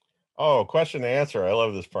 Oh, question and answer. I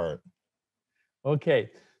love this part.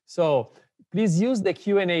 Okay, so please use the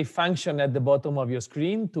Q&A function at the bottom of your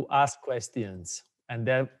screen to ask questions, and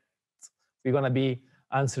then we're going to be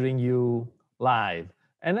answering you live.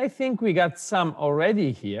 And I think we got some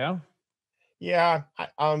already here. Yeah,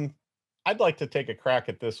 I'd like to take a crack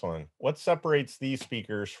at this one. What separates these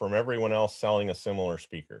speakers from everyone else selling a similar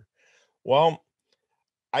speaker? Well,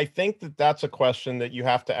 I think that that's a question that you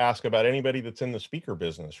have to ask about anybody that's in the speaker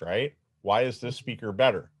business, right? Why is this speaker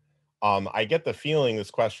better? I get the feeling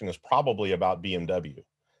this question is probably about BMW.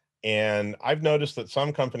 And I've noticed that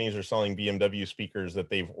some companies are selling BMW speakers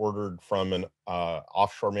that they've ordered from an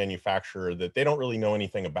offshore manufacturer that they don't really know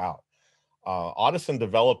anything about. Audison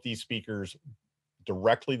developed these speakers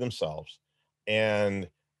directly themselves. And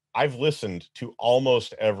I've listened to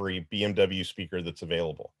almost every BMW speaker that's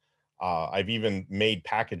available. I've even made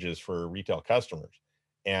packages for retail customers.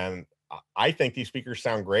 And I think these speakers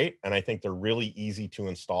sound great. And I think they're really easy to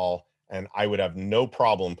install. And I would have no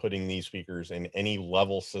problem putting these speakers in any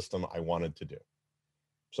level system I wanted to do.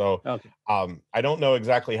 So Okay. I don't know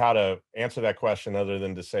exactly how to answer that question other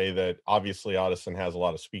than to say that obviously Audison has a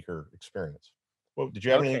lot of speaker experience. Well, did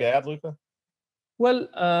you have anything to add, Luca? Well,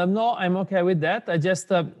 no, I'm okay with that. I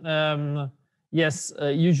just, yes,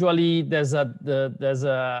 usually there's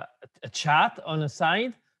a chat on a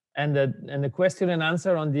side and a question and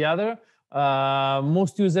answer on the other.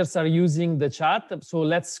 Most users are using the chat, so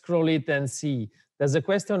let's scroll it and see. There's a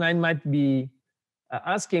question I might be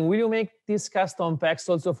asking, will you make this custom packs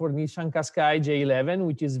also for Nissan Qashqai J11,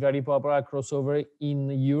 which is very popular crossover in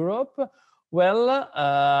Europe? Well,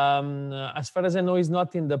 as far as I know, it's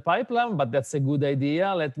not in the pipeline, but that's a good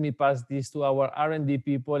idea. Let me pass this to our R&D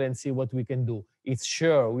people and see what we can do. It's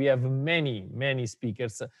sure we have many, many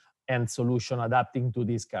speakers and solution adapting to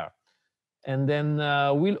this car. And then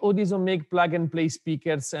will Audison make plug-and-play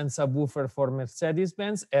speakers and subwoofer for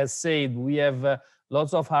Mercedes-Benz? As said, we have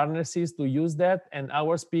lots of harnesses to use that, and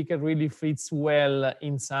our speaker really fits well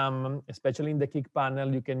in some, especially in the kick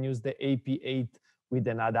panel, you can use the AP8 with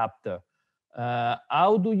an adapter.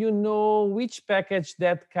 How do you know which package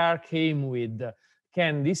that car came with?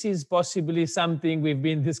 Ken, this is possibly something we've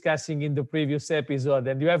been discussing in the previous episode,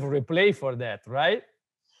 and you have a replay for that, right?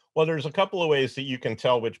 Well, there's a couple of ways that you can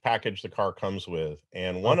tell which package the car comes with.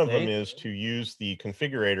 And one of them is to use the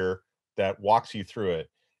configurator that walks you through it.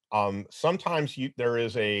 Sometimes there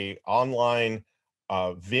is a online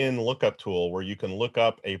VIN lookup tool where you can look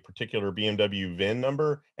up a particular BMW VIN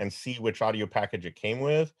number and see which audio package it came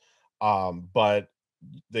with. But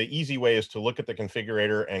the easy way is to look at the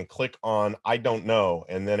configurator and click on I don't know,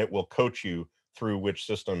 and then it will coach you through which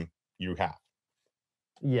system you have.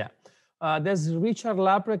 Yeah. There's Richard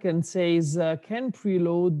Laprek and says, can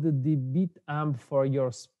preload the bit amp for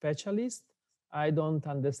your specialist? I don't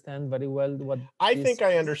understand very well what I think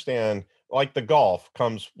I understand. Like the Golf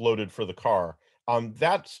comes loaded for the car.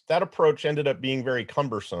 That approach ended up being very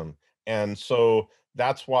cumbersome, and so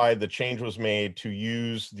that's why the change was made to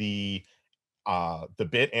use the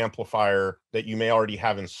bit amplifier that you may already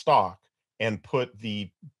have in stock and put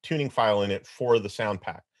the tuning file in it for the sound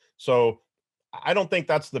pack. So I don't think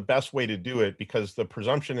that's the best way to do it, because the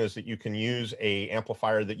presumption is that you can use a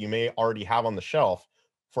amplifier that you may already have on the shelf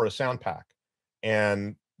for a sound pack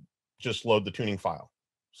and just load the tuning file.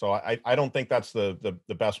 So I don't think that's the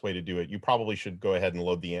best way to do it. You probably should go ahead and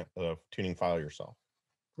load the tuning file yourself.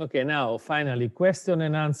 Okay, now finally, question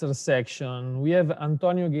and answer section. We have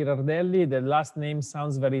Antonio Girardelli. The last name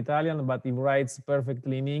sounds very Italian, but he writes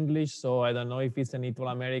perfectly in English, so I don't know if it's an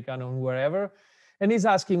Italo-American or wherever. And he's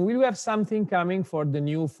asking, will you have something coming for the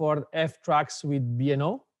new Ford F-Trucks with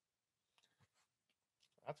B&O?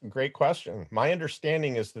 That's a great question. My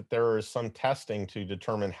understanding is that there is some testing to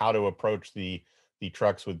determine how to approach the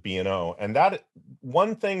trucks with B&O. And that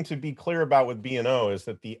one thing to be clear about with B&O is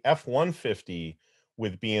that the F-150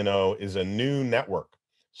 with B&O is a new network.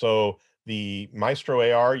 So the Maestro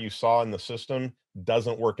AR you saw in the system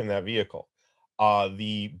doesn't work in that vehicle.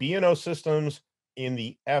 The B&O systems in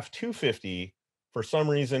the F-250, for some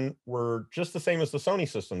reason, were just the same as the Sony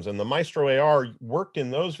systems. And the Maestro AR worked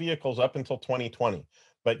in those vehicles up until 2020.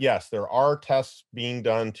 But yes, there are tests being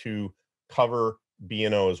done to cover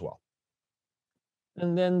B&O as well.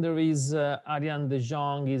 And then there is Ariane De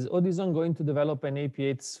Jong. Is Audison going to develop an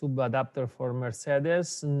AP8 sub adapter for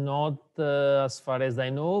Mercedes? Not as far as I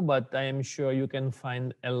know, but I am sure you can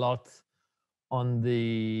find a lot on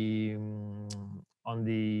the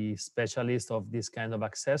specialist of this kind of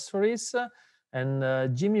accessories.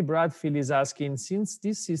 And Jimmy Bradfield is asking, since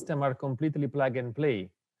these systems are completely plug and play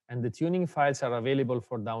and the tuning files are available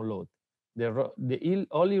for download, the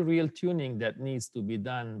only real tuning that needs to be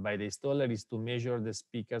done by the installer is to measure the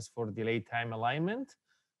speakers for delay time alignment?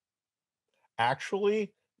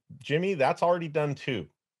 Actually, Jimmy, that's already done too.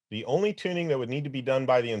 The only tuning that would need to be done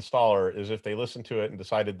by the installer is if they listened to it and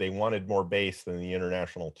decided they wanted more bass than the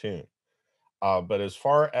international tune. But as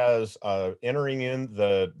far as entering in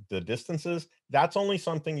the distances, that's only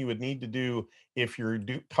something you would need to do if you're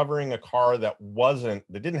covering a car that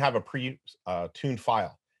didn't have a pre-tuned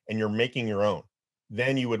file and you're making your own.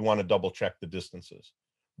 Then you would want to double check the distances.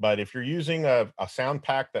 But if you're using a sound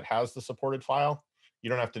pack that has the supported file, you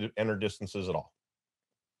don't have to enter distances at all.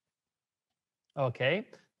 Okay.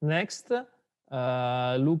 Next, Luca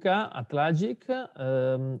Atlagic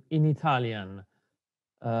in Italian.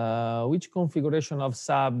 Which configuration of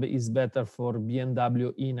sub is better for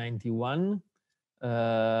BMW E91?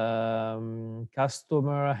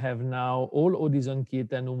 Customer have now all Audison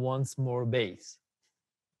kit and wants more bass.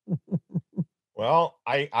 Well,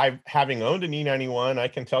 I having owned an E91, I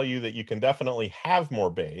can tell you that you can definitely have more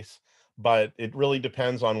bass, but it really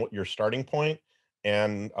depends on what your starting point.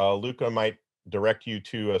 And Luca might direct you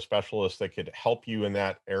to a specialist that could help you in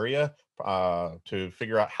that area to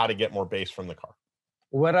figure out how to get more bass from the car.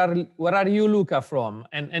 Where are you, Luca, from?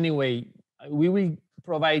 And anyway, we will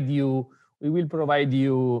provide you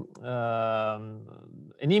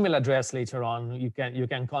an email address later on. You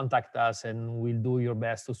can contact us, and we'll do your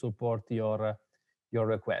best to support your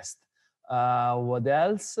request. What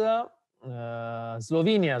else?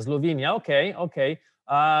 Slovenia. Okay.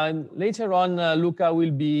 Later on, Luca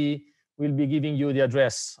will be giving you the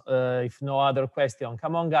address. If no other question,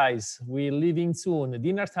 come on, guys. We're leaving soon.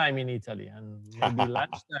 Dinner time in Italy and maybe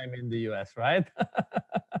lunchtime in the US, right?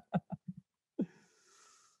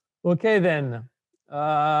 Okay, then.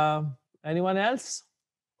 Anyone else?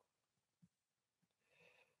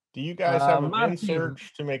 Do you guys have a VIN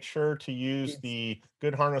search to make sure to use the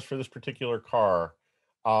good harness for this particular car?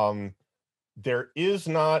 There is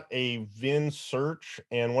not a VIN search,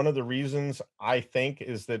 and one of the reasons I think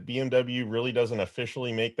is that BMW really doesn't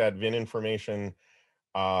officially make that VIN information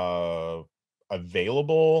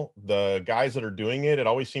available. The guys that are doing it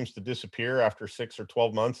always seems to disappear after 6 or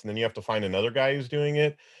 12 months, and then you have to find another guy who's doing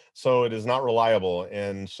it. So it is not reliable,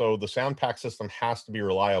 and so the sound pack system has to be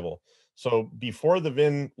reliable. So before the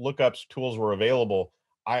VIN lookups tools were available,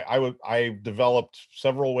 I developed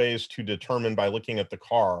several ways to determine by looking at the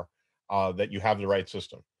car that you have the right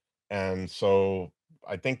system. And so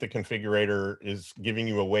I think the configurator is giving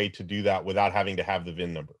you a way to do that without having to have the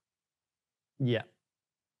VIN number. Yeah.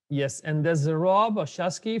 Yes, and there's Rob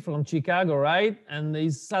Oshasky from Chicago, right? And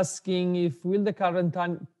he's asking if will the current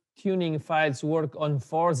tuning files work on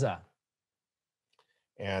Forza?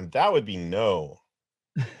 And that would be no.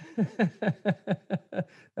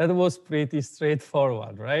 That was pretty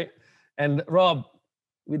straightforward, right? And Rob,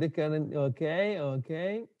 with the current,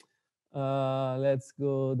 okay. Let's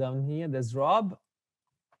go down here. There's Rob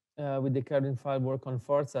with the current file work on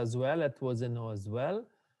Forza as well. That was a no as well.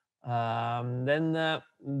 Then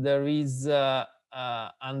there is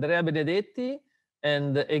Andrea Benedetti.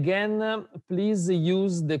 And again, please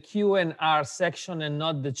use the Q&R section and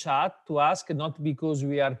not the chat to ask, not because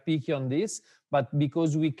we are picky on this, but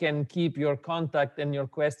because we can keep your contact and your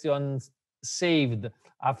questions saved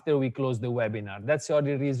after we close the webinar. That's the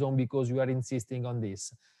only reason, because we are insisting on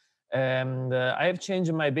this. And I have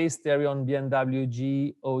changed my bass stereo on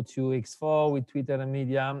BMW G02X4 with Twitter and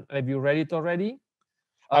media. Have you read it already?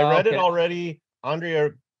 I read it already.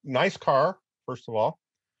 Andrea, nice car, first of all.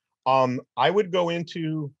 I would go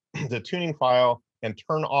into the tuning file and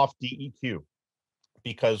turn off DEQ,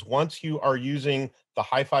 because once you are using the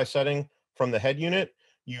hi-fi setting from the head unit,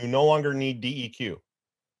 you no longer need DEQ.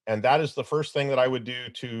 And that is the first thing that I would do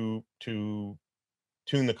to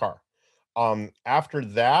tune the car. After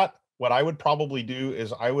that, what I would probably do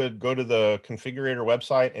is I would go to the configurator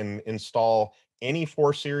website and install any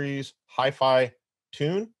 4 Series hi-fi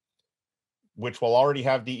tune, which will already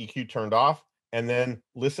have DEQ turned off, and then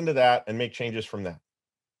listen to that and make changes from that.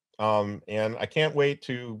 And I can't wait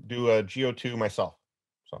to do a G02 myself.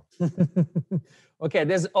 So. Okay,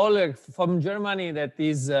 there's Oleg from Germany that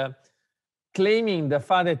is claiming the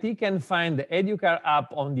fact that he can find the EduCar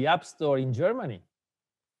app on the App Store in Germany.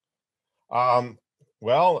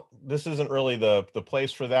 Well, this isn't really the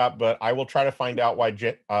place for that, but I will try to find out why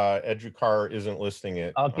EduCar isn't listing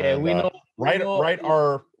it. Okay, and, we know.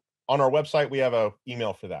 On our website, we have an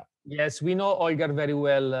email for that. Yes, we know Olga very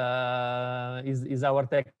well. Is our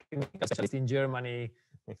technical specialist in Germany.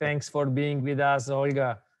 Thanks for being with us,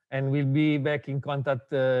 Olga, and we'll be back in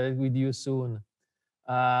contact with you soon.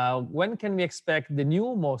 When can we expect the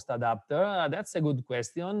new MOST adapter? That's a good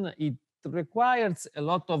question. It requires a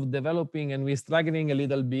lot of developing, and we're struggling a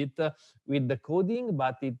little bit with the coding,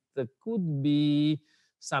 but it could be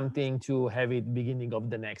something to have it beginning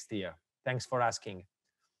of the next year. Thanks for asking.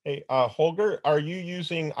 Hey, Holger, are you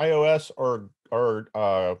using iOS or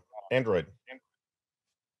Android?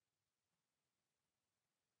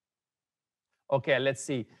 Okay, let's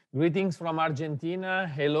see. Greetings from Argentina.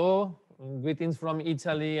 Hello. Greetings from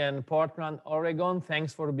Italy and Portland, Oregon.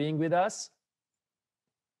 Thanks for being with us.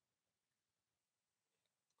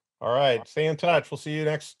 All right, stay in touch. We'll see you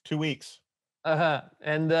next 2 weeks.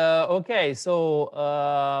 And okay, so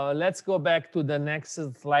let's go back to the next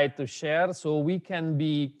slide to share, so we can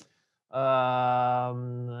be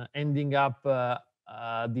ending up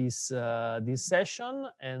this session.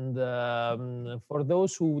 And for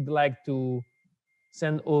those who would like to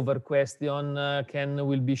send over question, Ken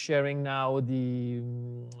will be sharing now the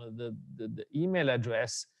email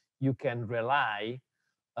address you can rely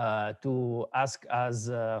to ask us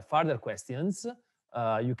further questions.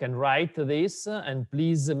 You can write this, and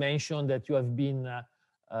please mention that you have been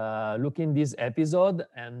look in this episode,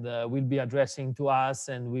 and will be addressing to us,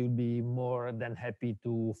 and we'll be more than happy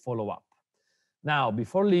to follow up. Now,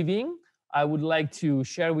 before leaving, I would like to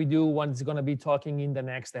share with you what's going to be talking in the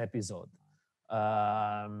next episode.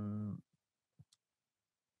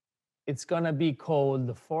 It's going to be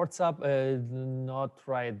called Forza, not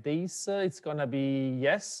right this. It's going to be,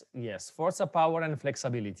 yes, Forza Power and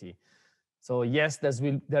Flexibility. So yes,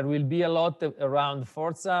 there will be a lot around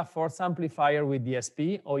Forza amplifier with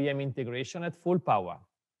DSP, OEM integration at full power,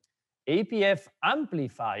 APF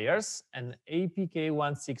amplifiers, and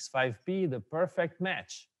APK165P, the perfect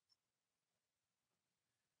match.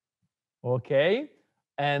 Okay,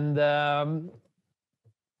 and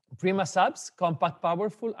APsubs, compact,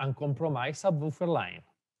 powerful, uncompromised subwoofer line.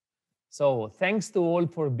 So thanks to all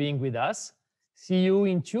for being with us. See you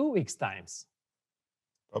in 2 weeks' time.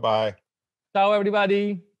 Bye-bye. Ciao,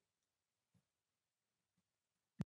 everybody.